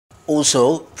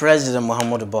Also, President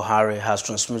Muhammadu Buhari has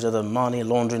transmitted the Money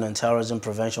Laundering and Terrorism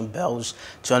Prevention Bills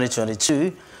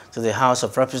 2022 to the House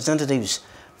of Representatives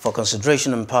for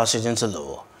consideration and passage into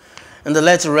law. In the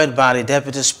letter read by the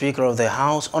Deputy Speaker of the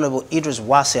House, Honorable Idris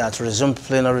Wasiat, to resume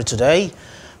plenary today,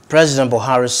 President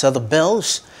Buhari said the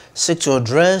bills seek to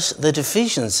address the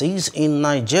deficiencies in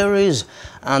Nigeria's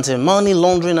anti-money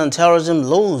laundering and terrorism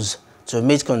laws to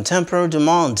meet contemporary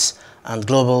demands and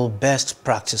global best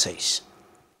practices.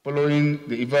 Following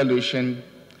the evaluation,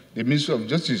 the Ministry of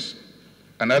Justice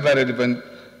and other relevant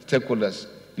stakeholders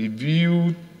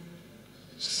reviewed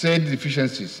said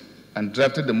deficiencies and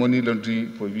drafted the Money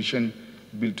Laundering Prohibition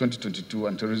Bill 2022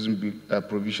 and Terrorism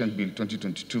Prohibition Bill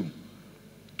 2022.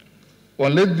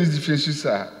 Unless these deficiencies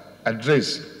are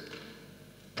addressed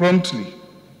promptly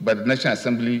by the National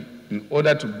Assembly in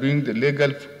order to bring the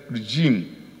legal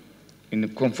regime in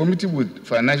conformity with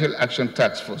Financial Action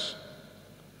Task Force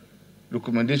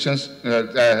recommendations,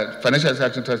 Financial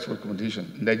Action Task Force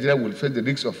recommendation, Nigeria will face the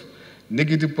risk of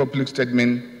negative public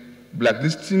statement,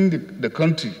 blacklisting the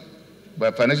country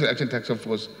by Financial Action Task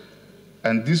Force,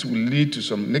 and this will lead to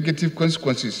some negative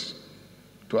consequences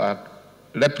to our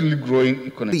rapidly growing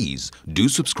economy. Please do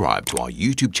subscribe to our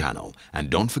YouTube channel and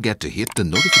don't forget to hit the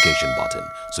notification button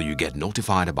so you get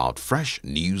notified about fresh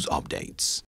news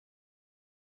updates.